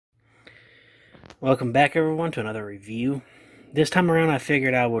Welcome back, everyone, to another review. This time around, I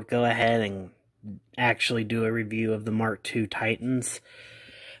figured I would go ahead and actually do a review of the Mark II Titans,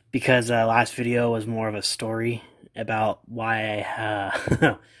 because last video was more of a story about why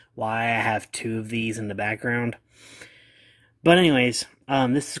why I have two of these in the background. But anyways,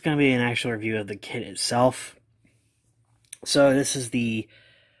 this is going to be an actual review of the kit itself. So this is the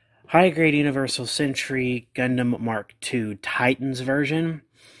high-grade Universal Century Gundam Mark II Titans version.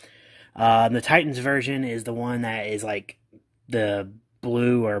 The Titans version is the one that is like the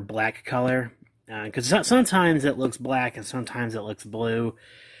blue or black color, because sometimes it looks black and sometimes it looks blue.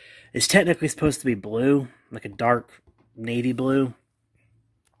 It's technically supposed to be blue, like a dark navy blue,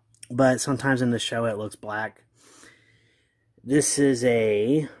 but sometimes in the show it looks black. This is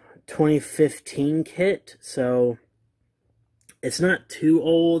a 2015 kit, so it's not too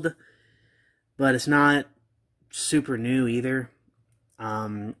old, but it's not super new either.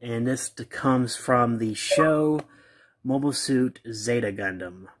 And this comes from the show Mobile Suit Zeta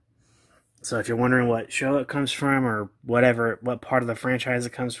Gundam. So if you're wondering what show it comes from or what part of the franchise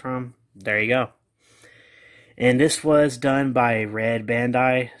it comes from, there you go. And this was done by Red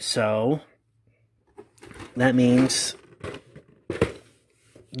Bandai, so that means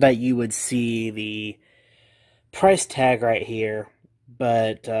that you would see the price tag right here,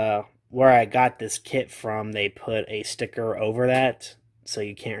 but where I got this kit from, they put a sticker over that, so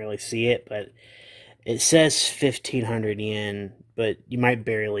you can't really see it, but it says 1,500 yen, but you might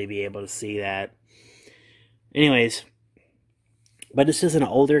barely be able to see that. Anyways, but this is an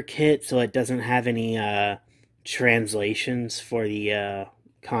older kit, so it doesn't have any translations for the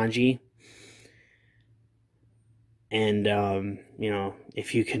kanji. And, you know,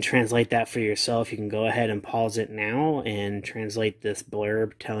 if you can translate that for yourself, you can go ahead and pause it now and translate this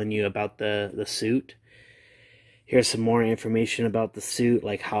blurb telling you about the suit. Here's some more information about the suit,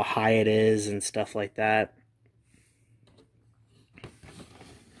 like how high it is and stuff like that.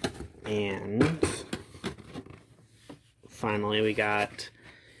 And finally we got,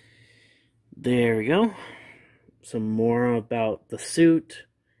 there we go, some more about the suit,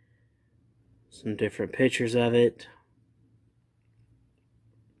 some different pictures of it,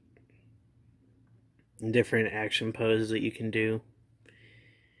 and different action poses that you can do,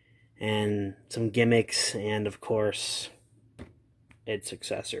 and some gimmicks, and of course, its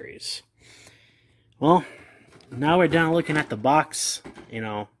accessories. Well, now we're done looking at the box. You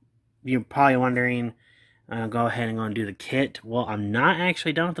know, you're probably wondering, go ahead and go and do the kit. Well, I'm not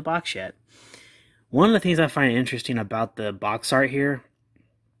actually done with the box yet. One of the things I find interesting about the box art here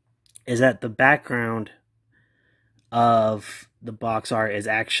is that the background of the box art is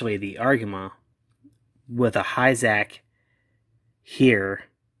actually the Argama with a Hyzak here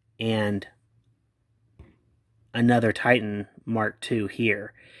and another Titan Mark II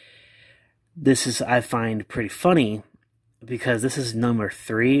here. This is, I find, pretty funny because this is number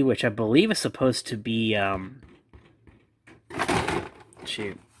 3, which I believe is supposed to be,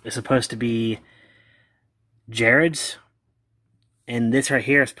 it's supposed to be Jared's, and this right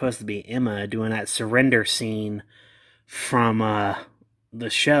here is supposed to be Emma doing that surrender scene from the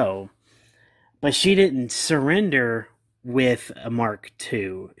show. But she didn't surrender with a Mark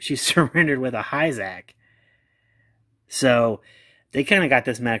II. She surrendered with a Hyzak. So they kind of got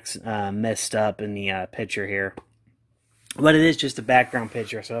this messed up in the picture here. But it is just a background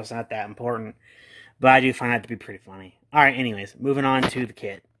picture, so it's not that important. But I do find that to be pretty funny. Alright, anyways, moving on to the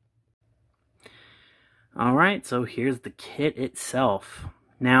kit. Alright, so here's the kit itself.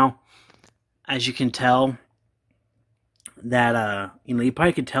 Now, as you can tell, that, you know, you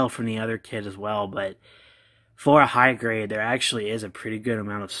probably could tell from the other kit as well, but for a high grade, there actually is a pretty good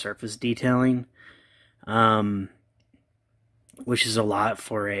amount of surface detailing, which is a lot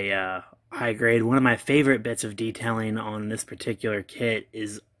for a high grade. One of my favorite bits of detailing on this particular kit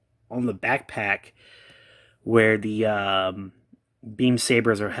is on the backpack where the beam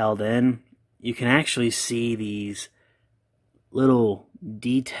sabers are held in. You can actually see these little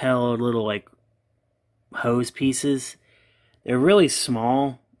detailed little like hose pieces. They're really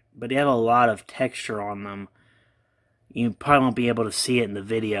small, but they have a lot of texture on them. You probably won't be able to see it in the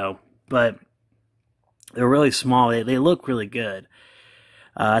video, but they're really small. They look really good.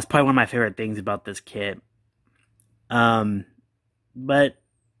 That's probably one of my favorite things about this kit. But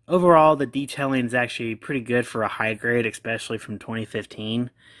overall, the detailing is actually pretty good for a high grade, especially from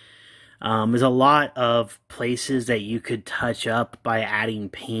 2015. There's a lot of places that you could touch up by adding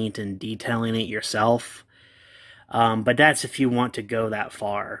paint and detailing it yourself. But that's if you want to go that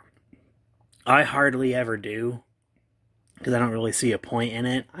far. I hardly ever do, because I don't really see a point in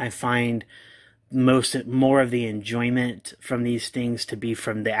it. I find more of the enjoyment from these things to be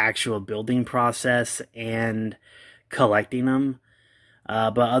from the actual building process and collecting them.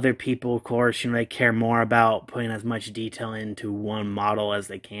 But other people, of course, they care more about putting as much detail into one model as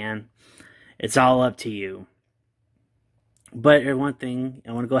they can. It's all up to you. But one thing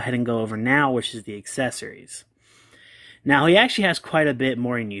I want to go ahead and go over now, which is the accessories. Now, he actually has quite a bit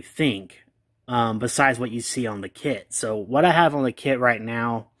more than you think, besides what you see on the kit. So what I have on the kit right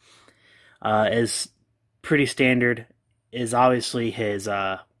now is pretty standard. Is obviously his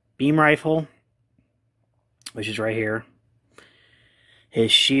beam rifle, which is right here,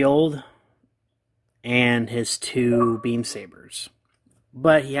 his shield, and his 2 beam sabers.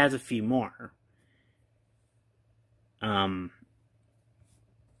 But he has a few more. And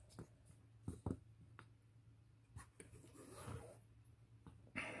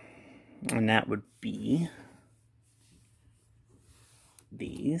that would be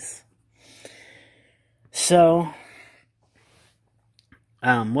these. So,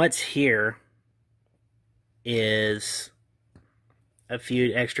 what's here is a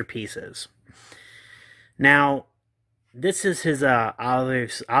few extra pieces. Now, this is his,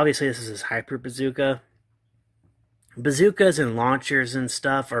 obviously this is his hyper bazooka. Bazookas and launchers and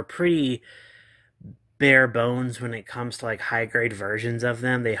stuff are pretty bare bones when it comes to like high grade versions of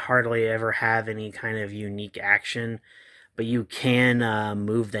them. They hardly ever have any kind of unique action, but you can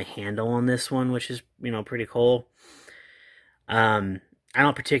move the handle on this one, which is, pretty cool. I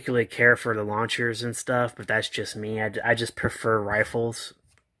don't particularly care for the launchers and stuff, but that's just me. I just prefer rifles.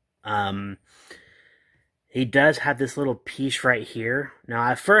 He does have this little piece right here. Now,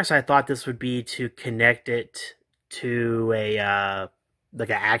 at first I thought this would be to connect it to a like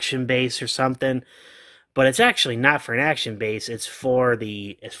an action base or something, but it's actually not for an action base. It's for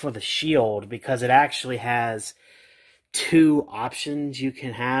the shield, because it actually has 2 options you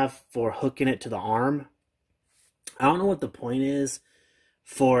can have for hooking it to the arm. I don't know what the point is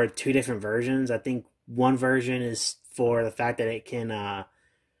for 2 different versions. I think one version is for the fact that it can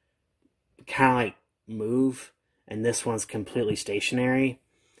kind of like move, and this one's completely stationary.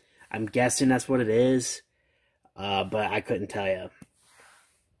 I'm guessing that's what it is. But I couldn't tell you.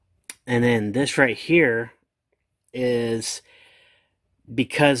 And then this right here is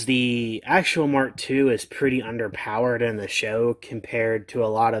because the actual Mark II is pretty underpowered in the show compared to a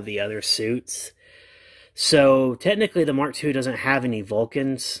lot of the other suits. So technically the Mark II doesn't have any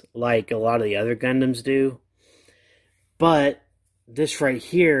Vulcans like a lot of the other Gundams do. But this right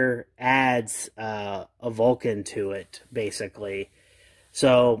here adds a Vulcan to it, basically.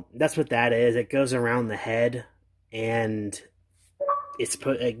 So that's what that is. It goes around the head, and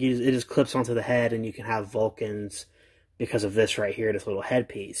it just clips onto the head, and you can have Vulcans because of this right here, this little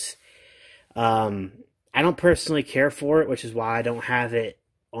headpiece. I don't personally care for it, which is why I don't have it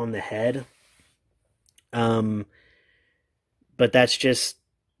on the head. But that's just,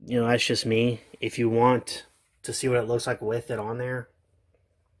 that's just me. If you want to see what it looks like with it on there,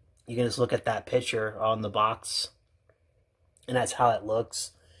 you can just look at that picture on the box, and that's how it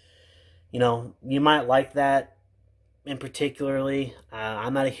looks. You might like that in particularly.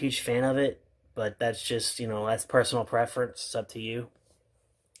 I'm not a huge fan of it, but that's just, that's personal preference. It's up to you.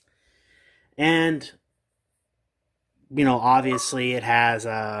 And, obviously it has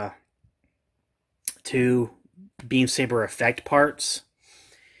 2 beam saber effect parts.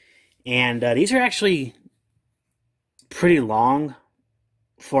 And these are actually pretty long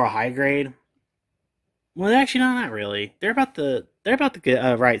for a high grade. Well, they're actually not really. They're about the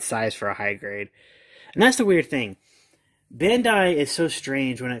right size for a high grade. And that's the weird thing. Bandai is so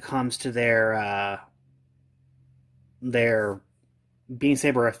strange when it comes to their beam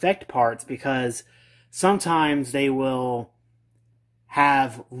saber effect parts, because sometimes they will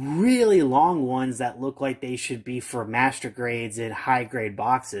have really long ones that look like they should be for master grades in high grade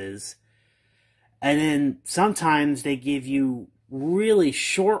boxes, and then sometimes they give you really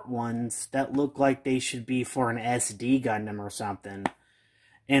short ones that look like they should be for an SD Gundam or something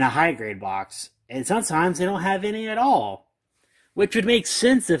in a high grade box. And sometimes they don't have any at all, which would make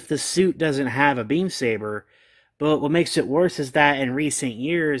sense if the suit doesn't have a beam saber. But what makes it worse is that in recent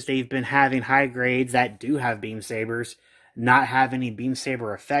years, they've been having high grades that do have beam sabers not have any beam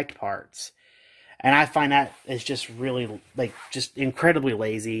saber effect parts. And I find that is just really, just incredibly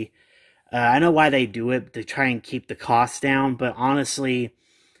lazy. I know why they do it, to try and keep the costs down, but honestly,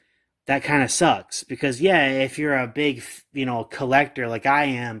 that kind of sucks. Because, yeah, if you're a big, collector like I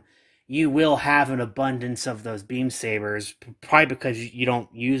am, you will have an abundance of those beam sabers, probably because you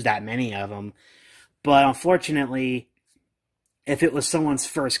don't use that many of them. But unfortunately, if it was someone's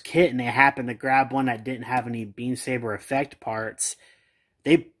first kit and they happened to grab one that didn't have any beam saber effect parts,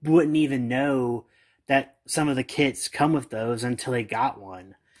 they wouldn't even know that some of the kits come with those until they got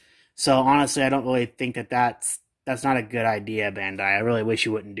one. So honestly, I don't really think that that's not a good idea, Bandai. I really wish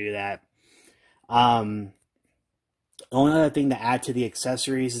you wouldn't do that. Um, the only other thing to add to the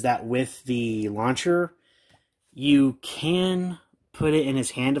accessories is that with the launcher, you can put it in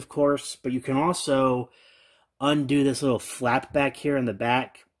his hand, of course, but you can also undo this little flap back here in the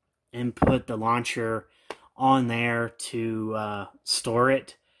back and put the launcher on there to store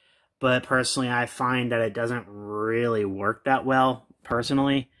it. But personally, I find that it doesn't really work that well,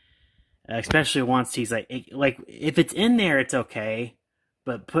 personally. Especially once he's like if it's in there, it's okay.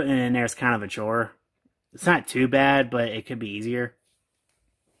 But putting it in there is kind of a chore. It's not too bad, but it could be easier.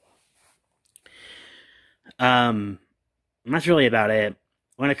 That's really about it.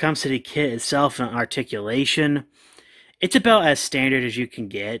 When it comes to the kit itself and articulation, it's about as standard as you can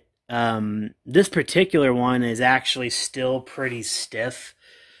get. This particular one is actually still pretty stiff.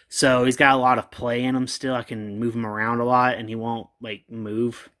 So he's got a lot of play in him still. I can move him around a lot and he won't like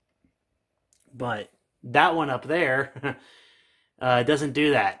move. But that one up there doesn't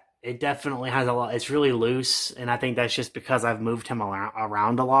do that. It definitely has a lot. It's really loose, and I think that's just because I've moved him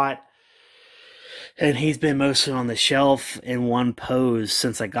around a lot. And he's been mostly on the shelf in one pose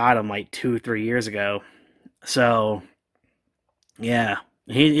since I got him like 2 or 3 years ago. So, yeah,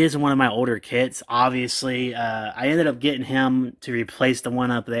 he is one of my older kits. Obviously, I ended up getting him to replace the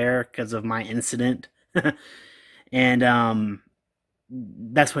one up there because of my incident. And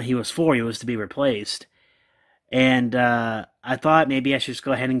that's what he was for. He was to be replaced. And I thought maybe I should just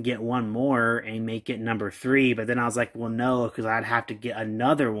go ahead and get one more and make it number 3. But then I was like, well, no, because I'd have to get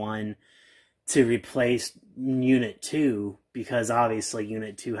another one to replace Unit 2, because obviously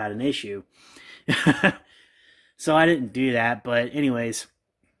Unit 2 had an issue. So I didn't do that. But anyways,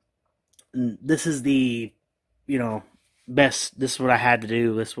 this is the, best. This is what I had to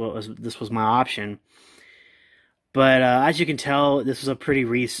do. This was my option. But as you can tell, this was a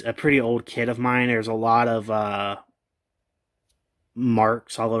pretty old kit of mine. There's a lot of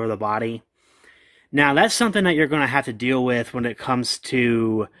marks all over the body. Now, that's something that you're going to have to deal with when it comes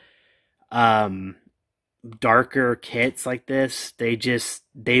to darker kits like this.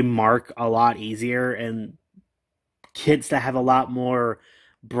 They mark a lot easier, and kits that have a lot more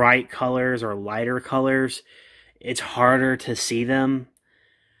bright colors or lighter colors, it's harder to see them.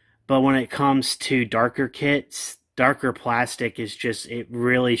 But when it comes to darker kits, darker plastic it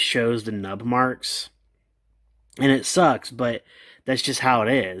really shows the nub marks. And it sucks, but that's just how it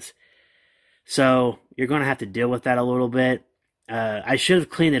is. So you're going to have to deal with that a little bit. I should have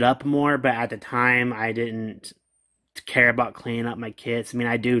cleaned it up more, but at the time I didn't care about cleaning up my kits. I mean,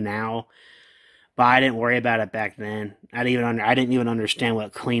 I do now, but I didn't worry about it back then. I didn't even understand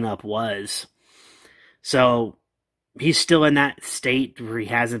what cleanup was. So he's still in that state where he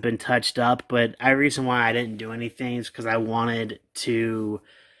hasn't been touched up, but the reason why I didn't do anything is because I wanted to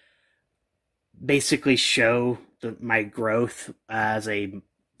basically show my growth as a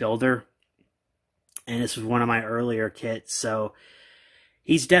builder. And this was one of my earlier kits, so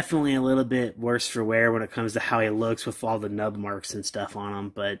he's definitely a little bit worse for wear when it comes to how he looks with all the nub marks and stuff on him,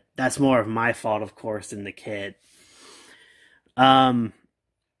 but that's more of my fault, of course, than the kit.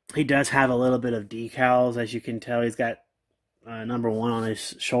 He does have a little bit of decals, as you can tell. He's got number 1 on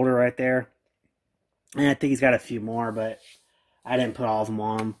his shoulder right there. And I think he's got a few more, but I didn't put all of them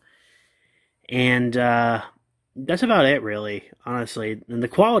on him. And that's about it, really, honestly. And the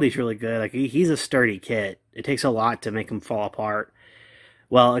quality's really good. Like, he's a sturdy kit. It takes a lot to make him fall apart.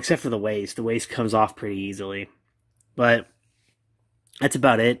 Well, except for the waist. The waist comes off pretty easily. But that's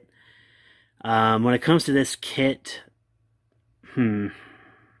about it. When it comes to this kit,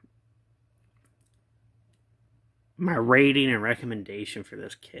 my rating and recommendation for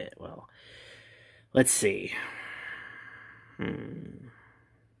this kit, well, let's see.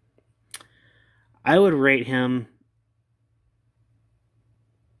 I would rate him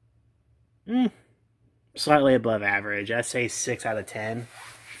slightly above average. I'd say 6 out of 10.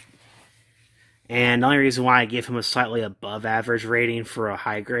 And the only reason why I give him a slightly above average rating for a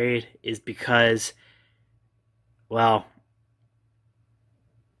high grade is because, well,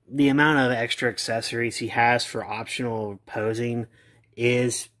 the amount of extra accessories he has for optional posing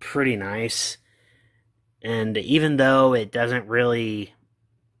is pretty nice. And even though it doesn't really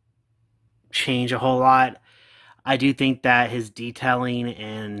change a whole lot, I do think that his detailing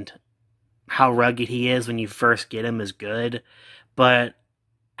and how rugged he is when you first get him is good. But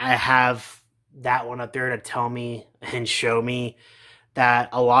I have that one up there to tell me and show me that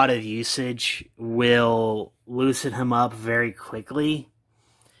a lot of usage will loosen him up very quickly.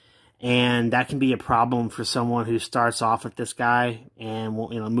 and that can be a problem for someone who starts off with this guy and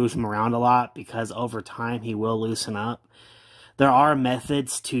moves him around a lot, because over time he will loosen up. There are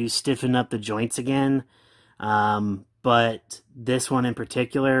methods to stiffen up the joints again, but this one in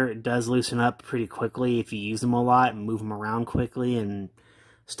particular does loosen up pretty quickly if you use them a lot and move them around quickly and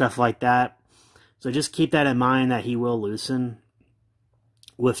stuff like that. So just keep that in mind, that he will loosen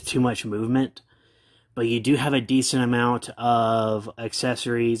with too much movement. But you do have a decent amount of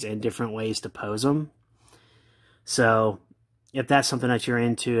accessories and different ways to pose them. So if that's something that you're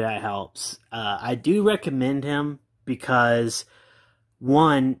into, that helps. I do recommend him because,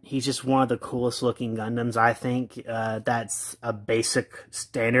 one, he's just one of the coolest looking Gundams, I think. That's a basic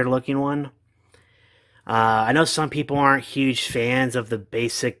standard looking one. I know some people aren't huge fans of the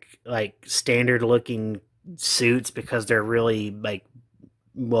basic, like, standard looking suits because they're really, like,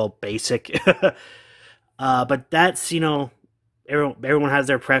 well, basic. But that's, everyone has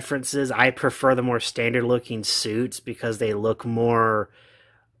their preferences. I prefer the more standard looking suits because they look more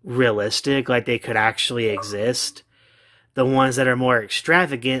realistic, like they could actually exist. The ones that are more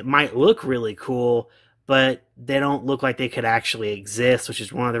extravagant might look really cool, but they don't look like they could actually exist, which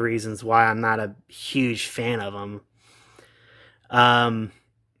is one of the reasons why I'm not a huge fan of them.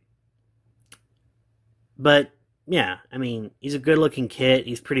 But yeah, I mean, he's a good-looking kit.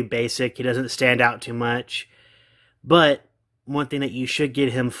 He's pretty basic. He doesn't stand out too much. But one thing that you should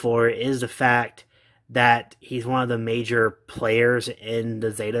get him for is the fact that he's one of the major players in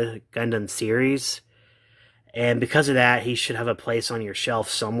the Zeta Gundam series. And because of that, he should have a place on your shelf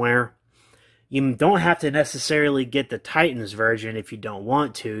somewhere. You don't have to necessarily get the Titans version if you don't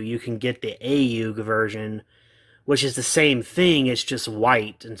want to. You can get the AU version, which is the same thing. It's just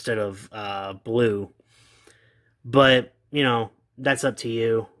white instead of blue. But, that's up to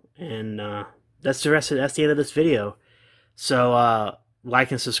you. And that's the end of this video. So,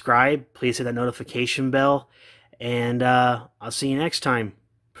 like and subscribe. Please hit that notification bell. And I'll see you next time.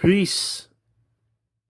 Peace.